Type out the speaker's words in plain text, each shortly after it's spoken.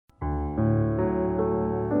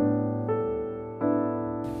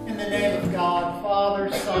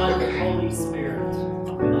Holy Spirit.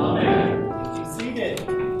 Amen. Be seated. First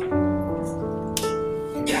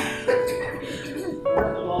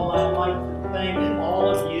of all, I'd like to thank all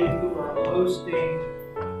of you who are hosting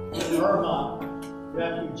Burma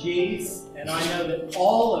refugees, and I know that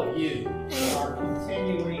all of you are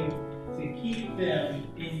continuing to keep them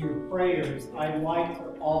in your prayers. I'd like to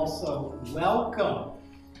also welcome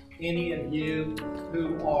any of you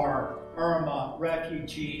who are Burma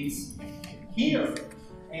refugees here,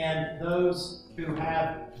 and those who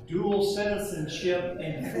have dual citizenship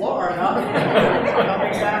in Florida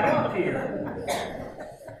coming back up here.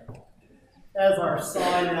 As our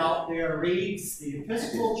sign out there reads, the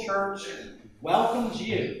Episcopal Church welcomes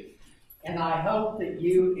you, and I hope that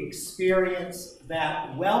you experience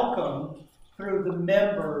that welcome through the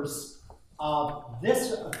members of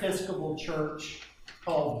this Episcopal Church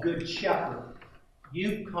called Good Shepherd.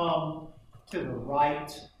 You've come to the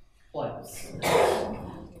right place.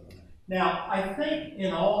 Now, I think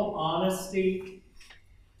in all honesty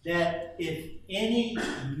that if any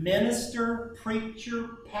minister, preacher,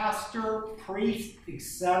 pastor, priest,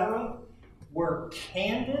 etc. were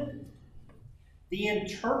candid, the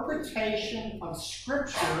interpretation of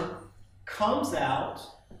Scripture comes out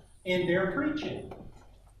in their preaching.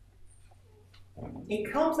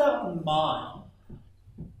 It comes out in mine.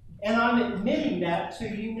 And I'm admitting that to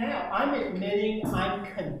you now. I'm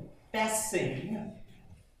confessing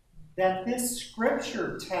that this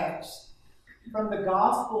Scripture text from the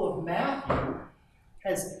Gospel of Matthew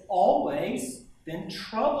has always been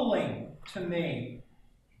troubling to me.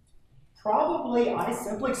 Probably I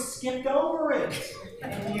simply skipped over it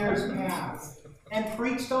in years past and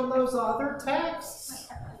preached on those other texts.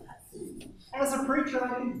 As a preacher,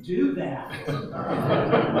 I can do that.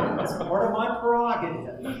 It's part of my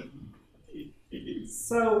prerogative.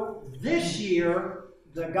 So this year,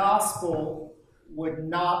 the gospel would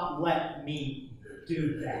not let me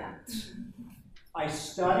do that. I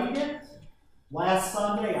studied it. Last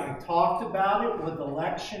Sunday, I talked about it with the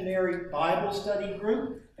lectionary Bible study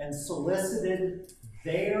group and solicited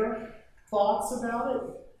their thoughts about it.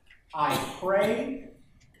 I prayed.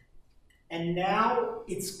 And now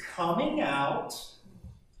it's coming out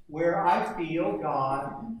where I feel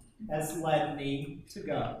God has led me to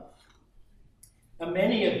go. Now,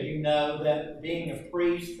 many of you know that being a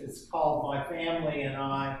priest has called my family and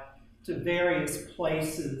I to various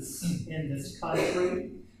places in this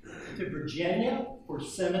country, to Virginia for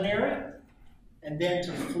seminary, and then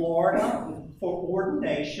to Florida for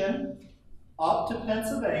ordination, up to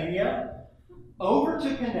Pennsylvania, over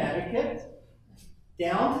to Connecticut,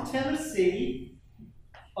 down to Tennessee,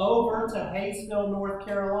 over to Hayesville, North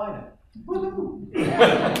Carolina.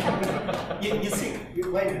 you see,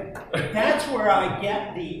 wait a minute. That's where I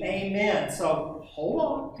get the amen. So hold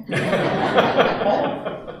on.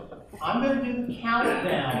 I'm going to do the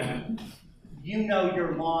countdown. You know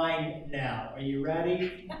your line now. Are you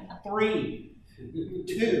ready? 3,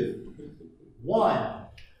 2, 1.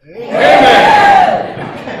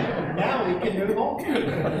 Amen. Now we can move on.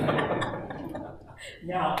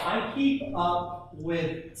 Now, I keep up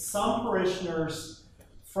with some parishioners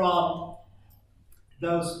from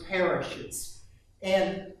those parishes.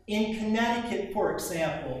 And in Connecticut, for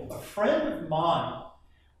example, a friend of mine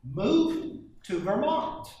moved to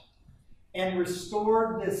Vermont and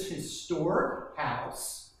restored this historic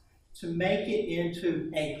house to make it into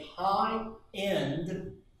a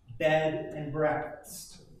high-end bed and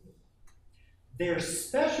breakfast. Their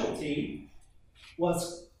specialty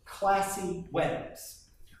was classy weddings.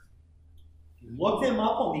 If you look them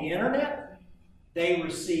up on the internet, they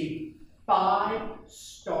receive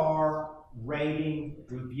 5-star rating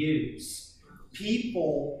reviews.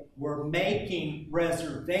 People were making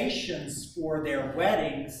reservations for their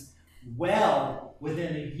weddings well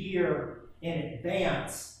within a year in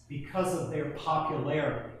advance because of their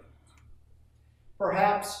popularity.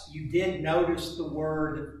 Perhaps you did notice the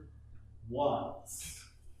word was.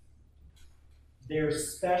 Their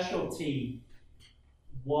specialty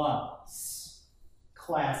was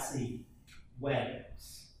classy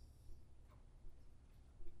weddings.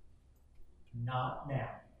 Not now.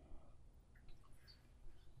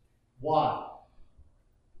 Why?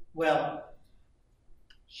 Well,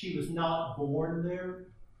 she was not born there.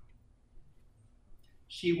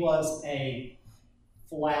 She was a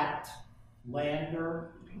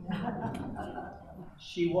flatlander.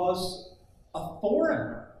 She was a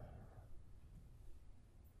foreigner.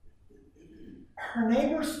 Her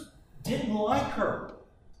neighbors didn't like her.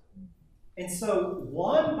 And so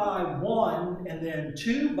one by one, and then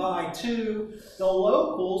two by two, the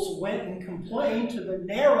locals went and complained to the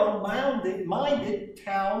narrow-minded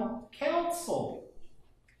town council.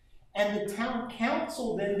 And the town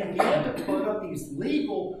council then began to put up these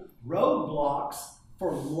legal roadblocks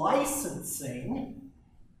for licensing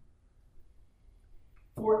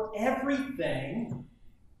for everything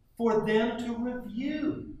for them to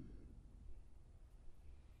review.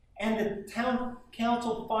 And the town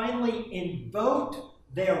council finally invoked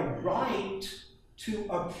their right to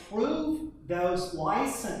approve those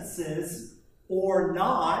licenses or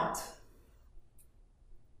not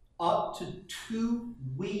up to 2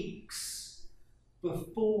 weeks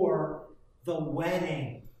before the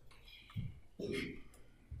wedding.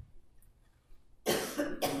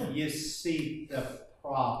 You see the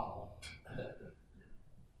problem.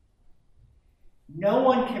 No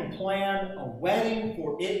one can plan a wedding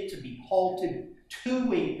for it to be halted 2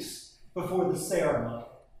 weeks before the ceremony.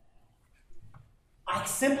 I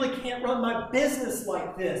simply can't run my business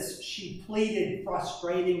like this, she pleaded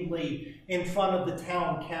frustratingly in front of the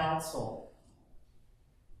town council.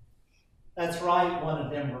 That's right, one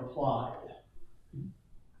of them replied.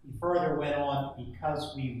 He further went on,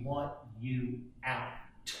 because we want you out.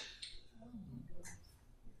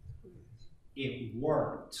 It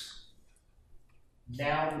worked.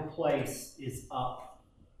 Now the place is up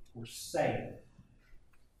for sale.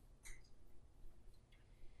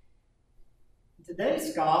 In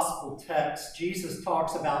today's gospel text, Jesus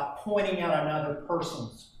talks about pointing out another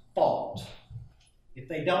person's fault. If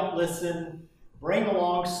they don't listen, bring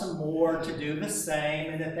along some more to do the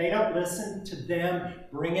same. And if they don't listen to them,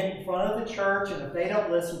 bring it in front of the church. And if they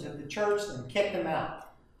don't listen to the church, then kick them out.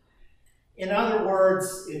 In other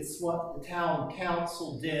words, it's what the town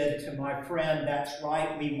council did to my friend. That's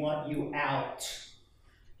right, we want you out.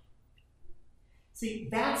 See,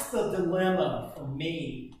 that's the dilemma for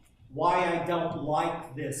me. Why I don't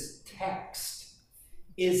like this text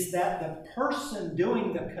is that the person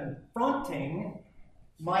doing the confronting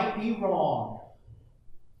might be wrong.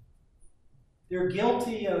 They're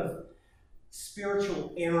guilty of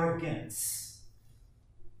spiritual arrogance,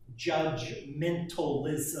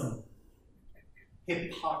 judgmentalism,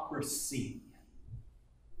 hypocrisy.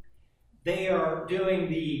 They are doing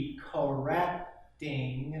the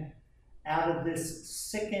correcting out of this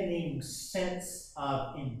sickening sense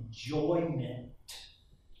of enjoyment,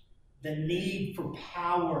 the need for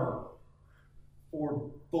power,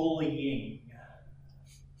 for bullying.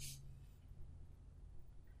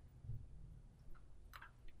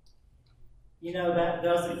 You know, that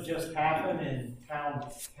doesn't just happen in town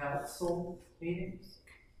council meetings.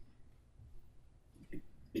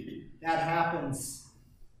 That happens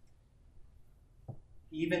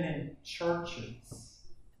even in churches.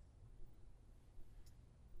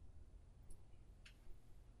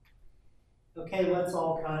 Okay, let's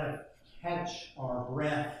all kind of catch our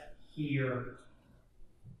breath here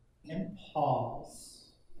and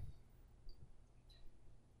pause.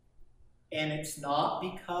 And it's not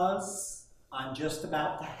because I'm just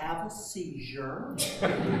about to have a seizure.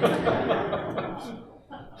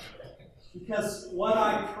 Because what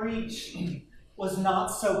I preached was not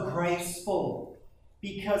so graceful.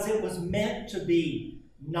 Because it was meant to be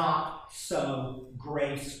not so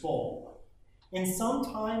graceful. And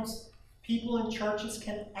sometimes people in churches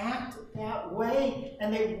can act that way,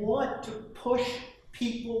 and they want to push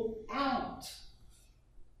people out.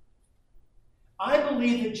 I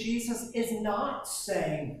believe that Jesus is not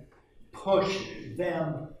saying, push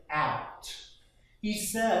them out. He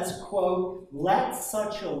says, quote, let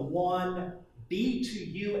such a one be to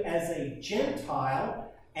you as a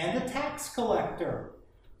Gentile and a tax collector.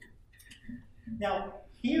 Now,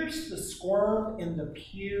 here's the squirm in the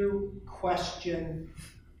pew question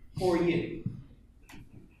for you.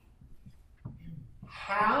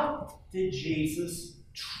 How did Jesus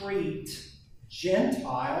treat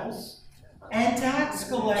Gentiles and tax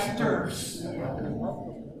collectors?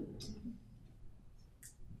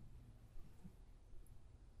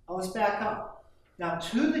 Let's back up. Now,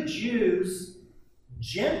 to the Jews,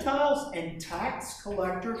 Gentiles and tax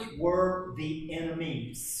collectors were the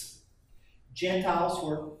enemies. Gentiles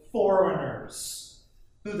were foreigners,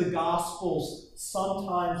 who the Gospels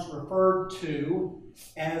sometimes referred to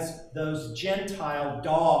as those Gentile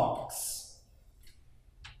dogs.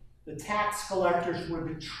 The tax collectors were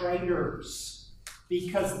the traitors,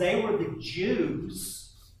 because they were the Jews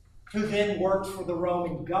who then worked for the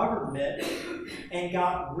Roman government and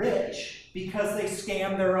got rich because they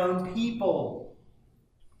scammed their own people.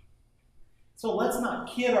 So let's not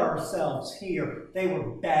kid ourselves here. They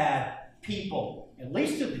were bad people. At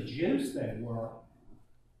least to the Jews they were.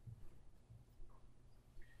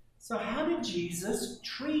 So how did Jesus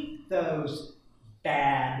treat those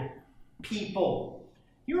bad people?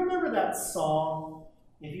 You remember that song,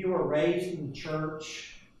 if you were raised in the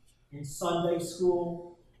church? in Sunday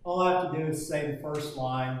school, all I have to do is say the first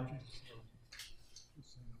line.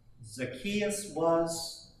 Zacchaeus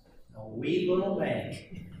was a wee little man,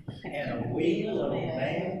 and a wee little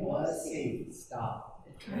man was he. Stop.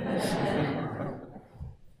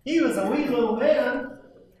 He was a wee little man,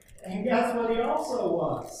 and guess what he also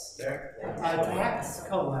was? A tax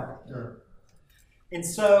collector. And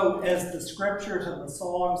so, as the scriptures of the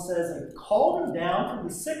psalm says, they called him down from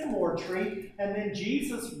the sycamore tree, and then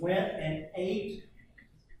Jesus went and ate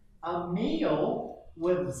a meal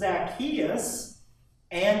with Zacchaeus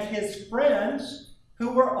and his friends,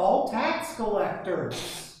 who were all tax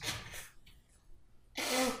collectors.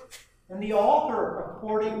 And the author,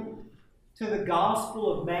 according to the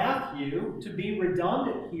Gospel of Matthew, to be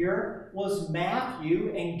redundant here, was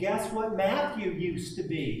Matthew, and guess what Matthew used to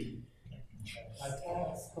be? A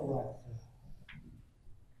tax collector.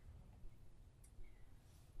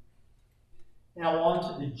 Now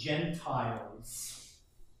on to the Gentiles.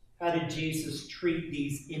 How did Jesus treat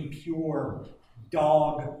these impure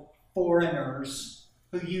dog foreigners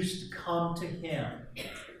who used to come to him?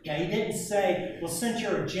 Now he didn't say, well, since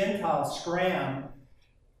you're a Gentile, scram,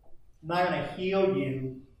 I'm not going to heal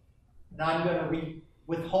you, and I'm going to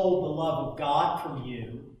withhold the love of God from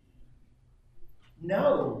you.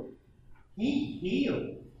 No. He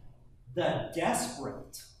healed the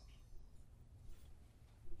desperate.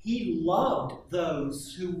 He loved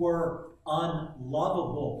those who were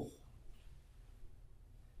unlovable.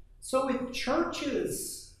 So if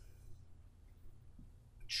churches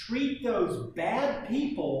treat those bad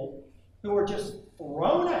people who are just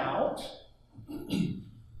thrown out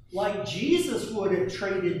like Jesus would have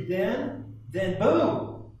treated them, then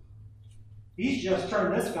boom, he's just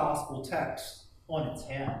turned this gospel text on its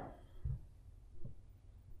head.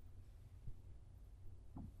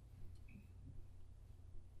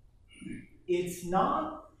 It's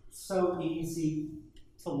not so easy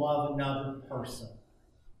to love another person.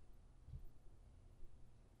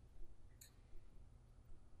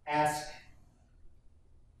 Ask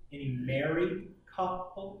any married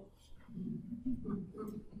couple.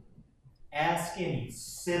 Ask any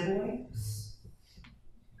siblings.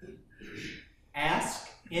 Ask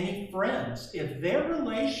any friends. If their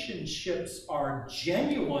relationships are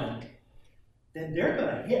genuine, then they're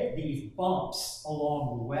going to hit these bumps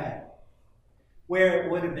along the way, where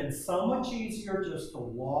it would have been so much easier just to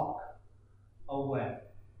walk away.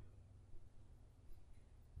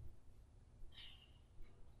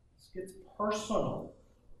 This gets personal,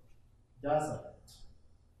 doesn't it?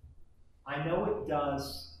 I know it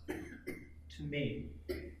does to me.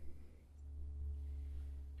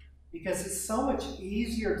 Because it's so much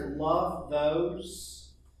easier to love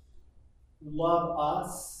those who love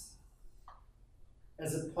us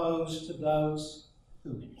as opposed to those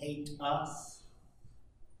who hate us.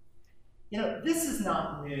 You know, this is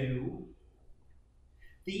not new.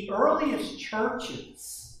 The earliest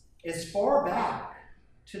churches, as far back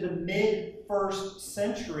to the mid-1st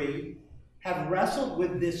century, have wrestled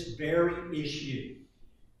with this very issue.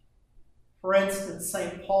 For instance,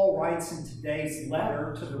 St. Paul writes in today's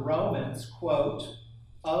letter to the Romans, quote,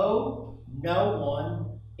 "Owe no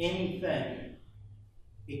one anything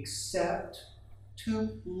except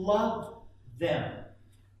to love them.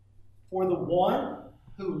 For the one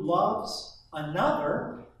who loves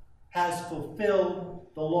another has fulfilled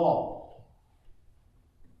the law."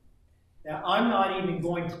 Now, I'm not even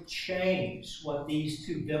going to change what these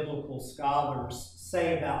two biblical scholars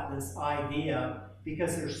say about this idea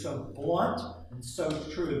because they're so blunt and so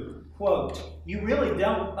true. Quote, "You really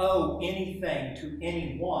don't owe anything to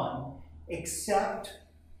anyone except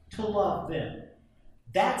to love them."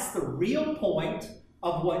 That's the real point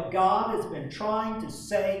of what God has been trying to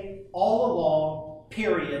say all along,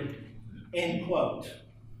 period, end quote.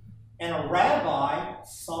 And a rabbi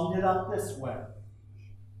summed it up this way.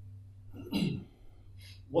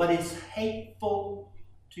 What is hateful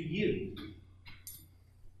to you,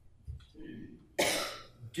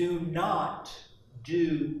 do not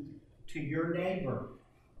do to your neighbor.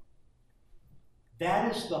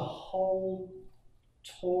 That is the whole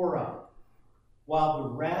Torah, while the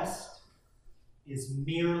rest is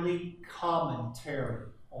merely commentary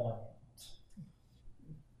on it.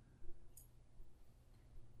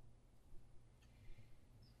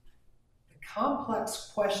 The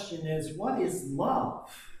complex question is, what is love?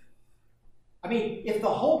 I mean, if the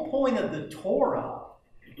whole point of the Torah,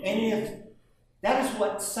 and if that is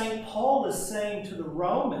what St. Paul is saying to the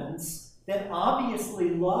Romans, then obviously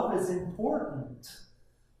love is important.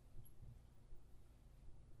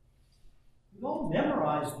 We've all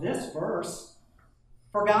memorized this verse.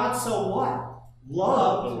 For God so what?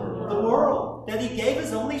 Loved the world. world that he gave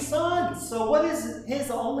his only son. So what does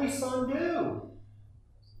his only son do?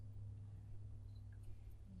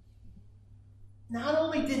 Not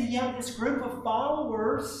only did he have this group of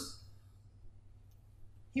followers,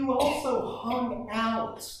 he also hung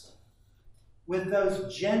out with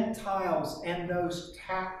those Gentiles and those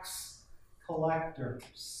tax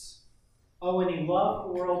collectors. Oh, and he loved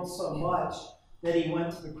the world so much that he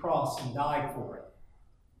went to the cross and died for it.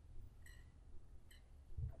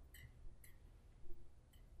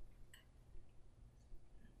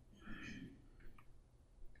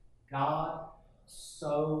 God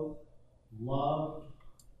so loved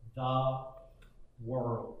the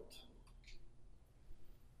world,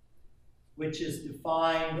 which is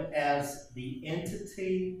defined as the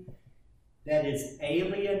entity that is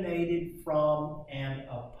alienated from and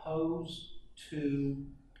opposed to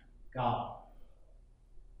God.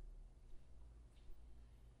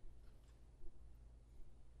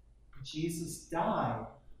 Jesus died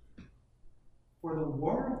for the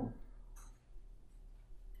world,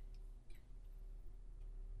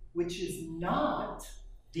 which is not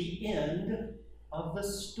the end of the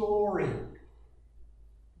story,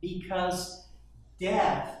 because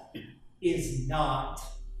death is not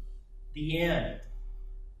the end.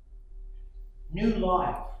 New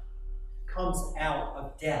life comes out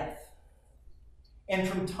of death. And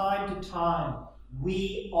from time to time,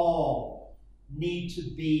 we all need to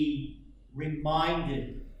be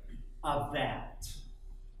reminded of that.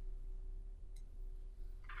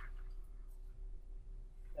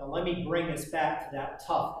 Now, let me bring us back to that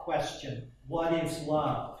tough question. What is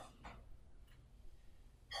love?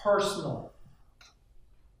 Personally,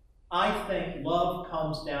 I think love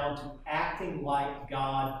comes down to acting like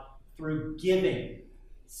God through giving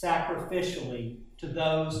sacrificially to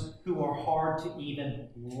those who are hard to even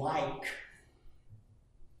like.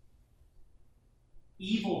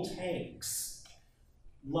 Evil takes,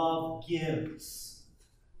 love gives.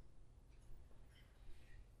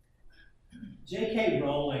 J.K.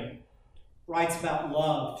 Rowling writes about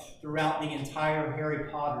love throughout the entire Harry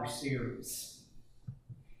Potter series.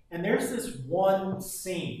 And there's this one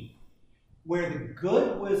scene where the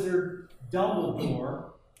good wizard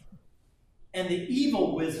Dumbledore and the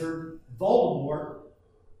evil wizard Voldemort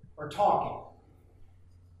are talking.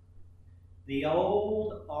 The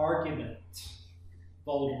old argument,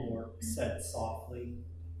 Voldemort said softly,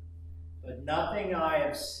 but nothing I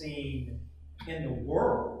have seen in the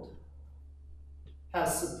world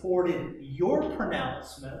has supported your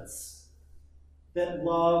pronouncements that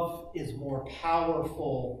love is more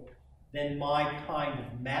powerful than my kind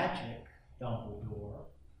of magic, Dumbledore.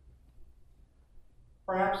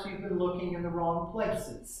 Perhaps you've been looking in the wrong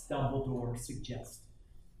places, Dumbledore suggested.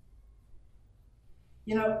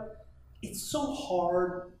 You know, it's so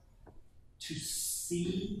hard to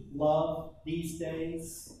see love these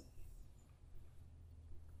days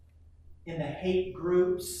in the hate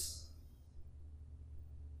groups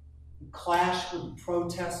who clash with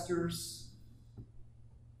protesters,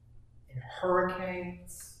 in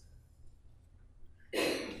hurricanes,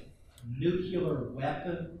 nuclear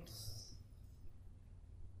weapons.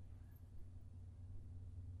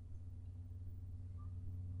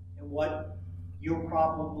 And what you're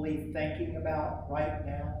probably thinking about right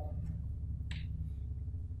now.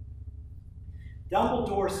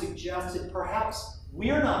 Dumbledore suggested perhaps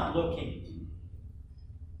we're not looking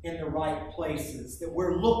in the right places, that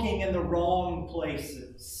we're looking in the wrong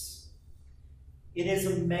places. It is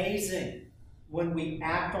amazing when we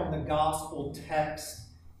act on the gospel text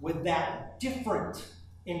with that different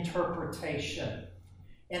interpretation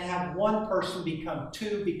and have one person become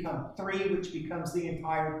two, become three, which becomes the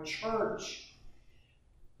entire church,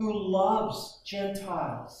 who loves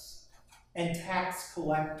Gentiles and tax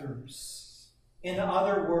collectors. In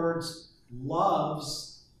other words,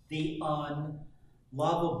 loves the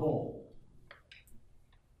unlovable.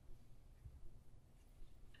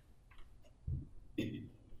 From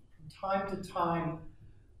time to time,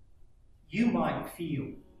 you might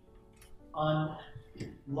feel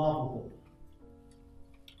unlovable.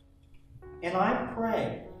 And I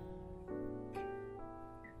pray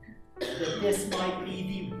that this might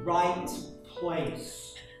be the right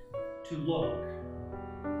place to look.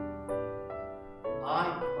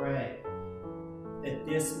 I pray that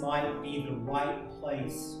this might be the right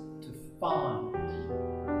place to find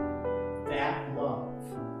that love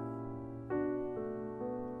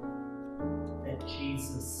that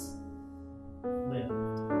Jesus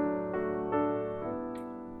lived.